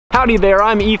Howdy there,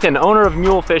 I'm Ethan, owner of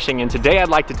Mule Fishing, and today I'd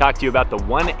like to talk to you about the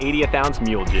 1/80th ounce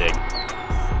mule jig.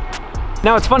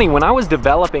 Now it's funny, when I was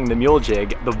developing the mule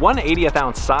jig, the 1/80th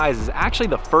ounce size is actually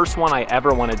the first one I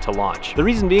ever wanted to launch. The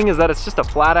reason being is that it's just a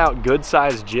flat out good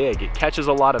sized jig. It catches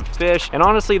a lot of fish, and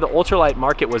honestly the ultralight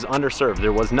market was underserved.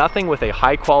 There was nothing with a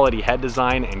high quality head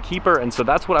design and keeper, and so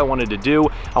that's what I wanted to do.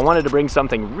 I wanted to bring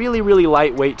something really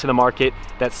lightweight to the market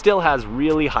that still has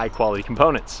really high quality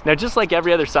components. Now just like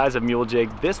every other size of mule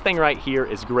jig, this thing right here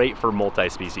is great for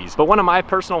multi-species. But one of my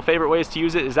personal favorite ways to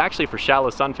use it is actually for shallow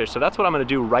sunfish, so that's what I'm gonna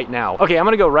do right now. Okay, I'm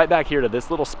gonna go right back here to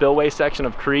this little spillway section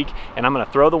of creek, and I'm gonna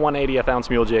throw the 1/80th ounce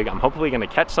mule jig. I'm hopefully gonna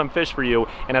catch some fish for you,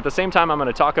 and at the same time I'm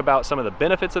gonna talk about some of the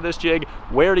benefits of this jig,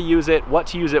 where to use it, what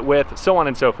to use it with, so on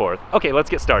and so forth. Okay, let's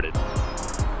get started.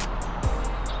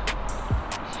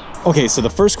 Okay, so the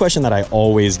first question that I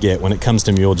always get when it comes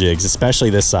to mule jigs,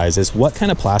 especially this size, is what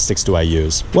kind of plastics do I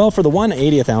use? Well, for the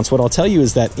 1/80th ounce, what I'll tell you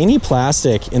is that any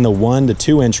plastic in the 1 to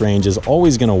 2 inch range is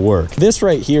always gonna work. This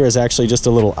right here is actually just a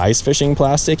little ice fishing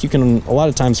plastic. You can a lot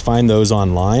of times find those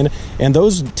online, and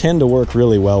those tend to work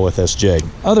really well with this jig.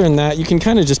 Other than that, you can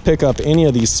kind of just pick up any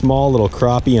of these small little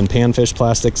crappie and panfish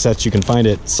plastics that you can find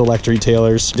at select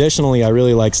retailers. Additionally, I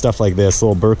really like stuff like this,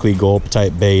 little Berkeley gulp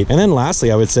type bait. And then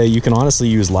lastly, I would say you can honestly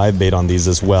use live bait on these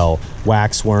as well.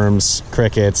 Wax worms,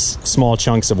 crickets, small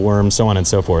chunks of worms, so on and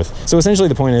so forth. So essentially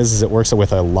the point is it works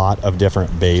with a lot of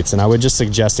different baits, and I would just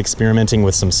suggest experimenting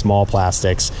with some small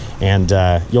plastics, and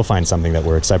you'll find something that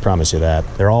works, I promise you that.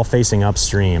 They're all facing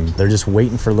upstream. They're just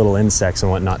waiting for little insects and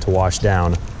whatnot to wash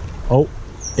down. Oh,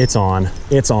 it's on,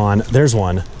 it's on. There's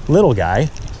one, little guy.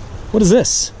 What is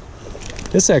this?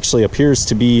 This actually appears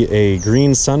to be a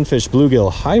green sunfish bluegill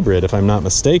hybrid, if I'm not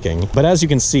mistaken. But as you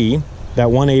can see, that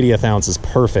 1/80th ounce is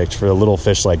perfect for a little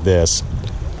fish like this.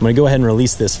 I'm gonna go ahead and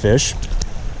release this fish.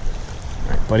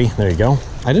 All right, buddy, there you go.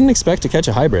 I didn't expect to catch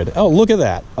a hybrid. Oh, look at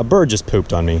that. A bird just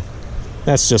pooped on me.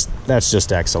 That's just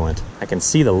excellent. I can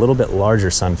see the little bit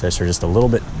larger sunfish are just a little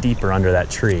bit deeper under that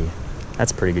tree.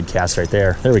 That's a pretty good cast right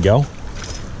there. There we go.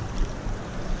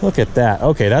 Look at that.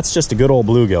 Okay, that's just a good old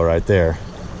bluegill right there.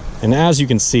 And as you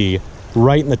can see,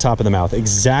 right in the top of the mouth,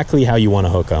 exactly how you want to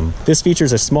hook them. This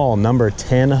features a small number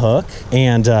 10 hook,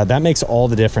 and that makes all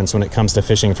the difference when it comes to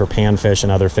fishing for panfish and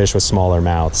other fish with smaller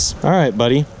mouths. All right,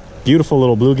 buddy. Beautiful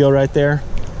little bluegill right there.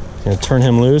 Gonna turn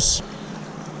him loose.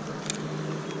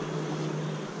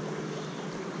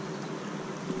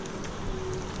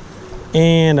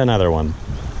 And another one.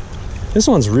 This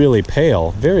one's really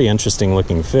pale. Very interesting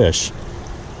looking fish.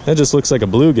 That just looks like a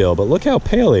bluegill, but look how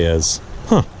pale he is.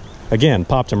 Huh. Again,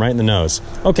 popped him right in the nose.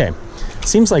 Okay,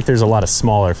 seems like there's a lot of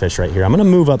smaller fish right here. I'm gonna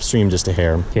move upstream just a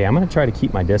hair. Okay, I'm gonna try to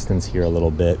keep my distance here a little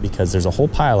bit because there's a whole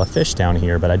pile of fish down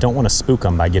here, but I don't wanna spook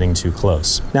them by getting too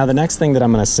close. Now, the next thing that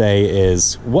I'm gonna say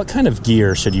is, what kind of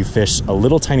gear should you fish a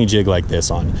little tiny jig like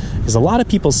this on? Because a lot of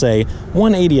people say,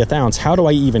 1/80th ounce, how do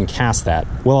I even cast that?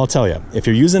 Well, I'll tell you, if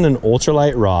you're using an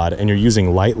ultralight rod and you're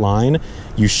using light line,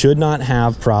 you should not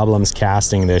have problems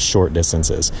casting this short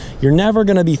distances. You're never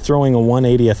gonna be throwing a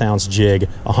 1/80th ounce jig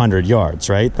 100 yards,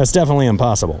 right? That's definitely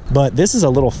impossible. But this is a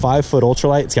little 5-foot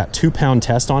ultralight. It's got 2-pound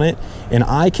test on it, and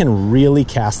I can really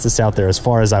cast this out there as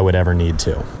far as I would ever need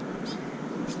to.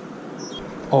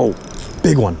 Oh,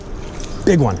 big one,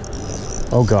 big one.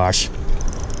 Oh gosh,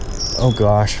 oh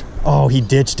gosh. Oh, he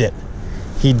ditched it.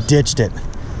 He ditched it.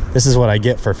 This is what I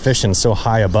get for fishing so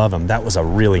high above him. That was a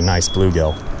really nice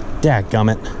bluegill.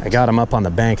 Dadgummit. I got him up on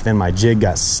the bank, then my jig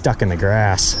got stuck in the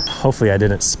grass. Hopefully I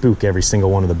didn't spook every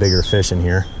single one of the bigger fish in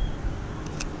here.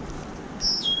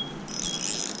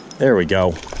 There we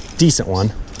go. Decent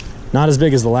one. Not as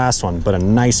big as the last one, but a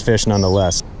nice fish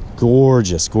nonetheless.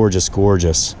 Gorgeous, gorgeous,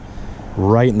 gorgeous.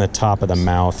 Right in the top of the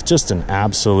mouth. Just an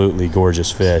absolutely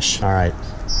gorgeous fish. All right.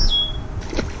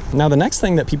 Now the next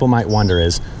thing that people might wonder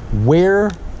is,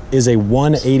 where is a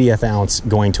 1/80th ounce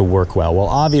going to work well? Well,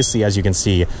 obviously, as you can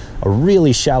see, a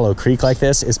really shallow creek like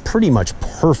this is pretty much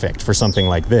perfect for something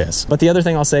like this. But the other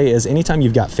thing I'll say is, anytime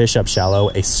you've got fish up shallow,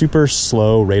 a super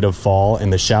slow rate of fall in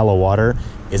the shallow water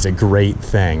is a great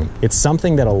thing. It's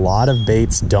something that a lot of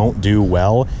baits don't do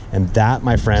well, and that,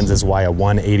 my friends, is why a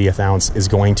 1/80th ounce is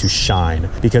going to shine,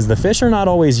 because the fish are not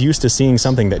always used to seeing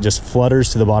something that just flutters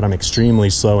to the bottom extremely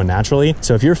slow and naturally.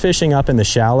 So if you're fishing up in the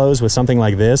shallows with something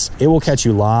like this, it will catch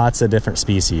you lots of different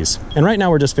species. And right now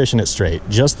we're just fishing it straight,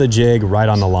 just the jig right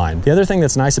on the line. The other thing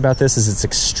that's nice about this is it's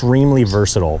extremely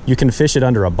versatile. You can fish it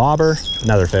under a bobber,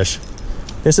 another fish.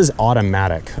 This is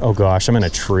automatic. Oh gosh, I'm in a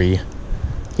tree.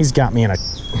 He's got me in a,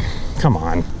 come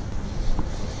on.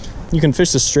 You can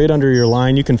fish this straight under your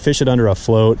line. You can fish it under a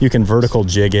float. You can vertical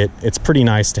jig it. It's pretty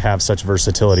nice to have such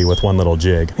versatility with one little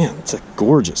jig. Man, it's a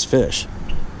gorgeous fish.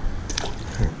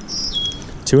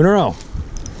 2 in a row.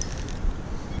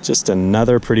 Just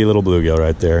another pretty little bluegill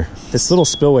right there. This little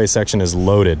spillway section is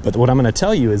loaded, but what I'm gonna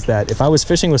tell you is that if I was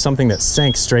fishing with something that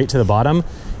sank straight to the bottom,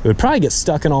 it would probably get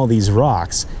stuck in all these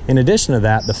rocks. In addition to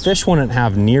that, the fish wouldn't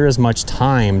have near as much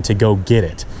time to go get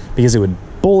it because it would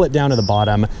bowl it down to the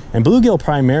bottom, and bluegill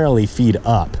primarily feed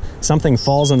up. Something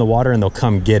falls in the water and they'll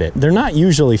come get it. They're not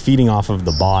usually feeding off of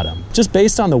the bottom. Just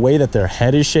based on the way that their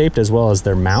head is shaped as well as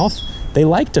their mouth, they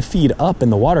like to feed up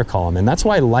in the water column, and that's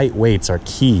why light weights are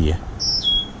key.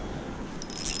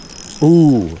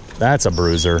 Ooh, that's a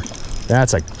bruiser.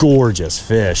 That's a gorgeous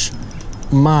fish.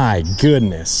 My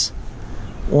goodness.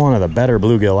 One of the better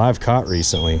bluegill I've caught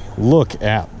recently. Look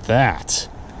at that.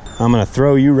 I'm gonna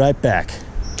throw you right back.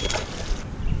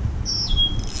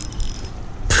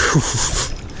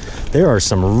 There are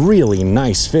some really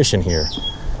nice fish in here.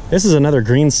 This is another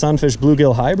green sunfish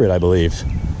bluegill hybrid, I believe.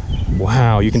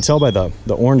 Wow, you can tell by the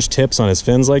orange tips on his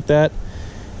fins like that.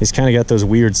 He's kind of got those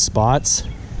weird spots.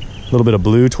 A little bit of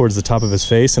blue towards the top of his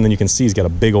face, and then you can see he's got a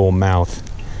big old mouth.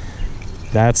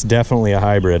 That's definitely a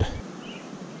hybrid.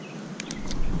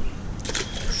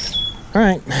 All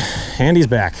right, Andy's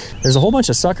back. There's a whole bunch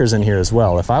of suckers in here as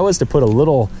well. If I was to put a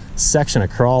little section of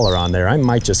crawler on there, I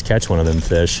might just catch one of them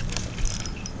fish.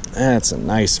 That's a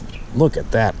nice, look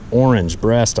at that orange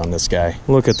breast on this guy.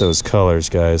 Look at those colors,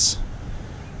 guys.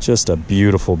 Just a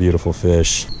beautiful, beautiful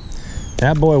fish.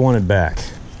 That boy wanted back.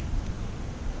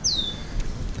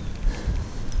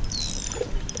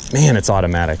 Man, it's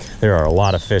automatic. There are a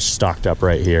lot of fish stocked up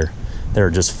right here. They're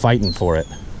just fighting for it.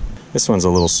 This one's a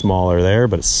little smaller there,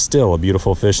 but it's still a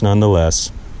beautiful fish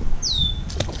nonetheless.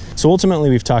 So ultimately,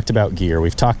 we've talked about gear,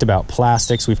 we've talked about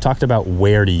plastics, we've talked about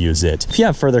where to use it. If you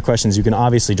have further questions, you can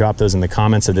obviously drop those in the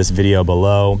comments of this video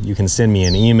below. You can send me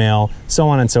an email, so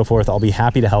on and so forth. I'll be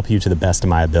happy to help you to the best of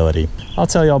my ability. I'll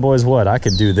tell y'all boys what, I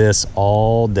could do this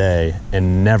all day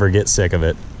and never get sick of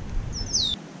it.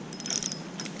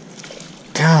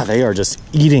 God, they are just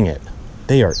eating it.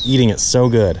 They are eating it so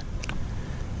good.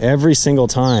 Every single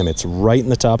time, it's right in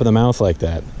the top of the mouth like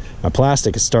that. My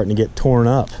plastic is starting to get torn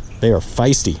up. They are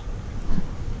feisty.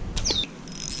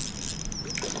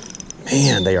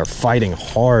 Man, they are fighting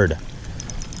hard.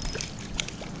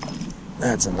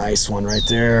 That's a nice one right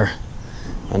there.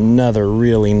 Another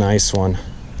really nice one.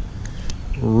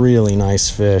 Really nice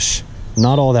fish.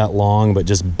 Not all that long, but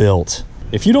just built.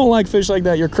 If you don't like fish like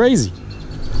that, you're crazy.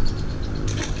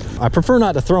 I prefer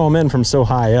not to throw them in from so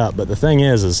high up, but the thing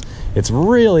is it's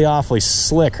really awfully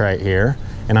slick right here,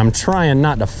 and I'm trying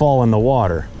not to fall in the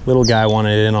water. Little guy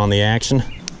wanted in on the action.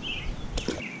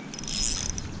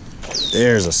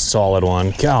 There's a solid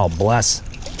one. God bless.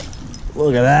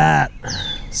 Look at that.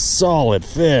 Solid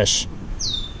fish.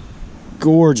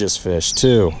 Gorgeous fish,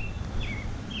 too.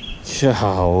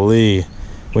 Golly.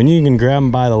 When you can grab them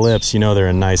by the lips, you know they're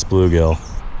a nice bluegill.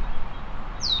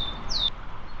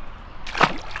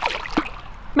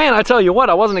 Man, I tell you what,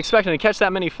 I wasn't expecting to catch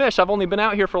that many fish. I've only been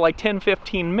out here for like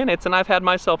 10-15 minutes and I've had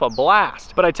myself a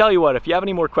blast. But I tell you what, if you have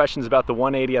any more questions about the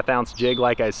 1/80th ounce jig,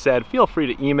 like I said, feel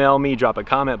free to email me, drop a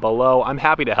comment below. I'm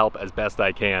happy to help as best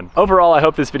I can. Overall, I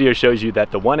hope this video shows you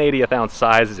that the 1/80th ounce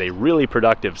size is a really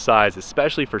productive size,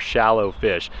 especially for shallow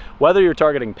fish. Whether you're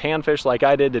targeting panfish like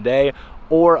I did today,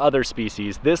 or other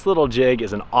species, this little jig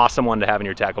is an awesome one to have in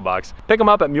your tackle box. Pick them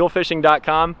up at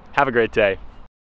mulefishing.com. Have a great day.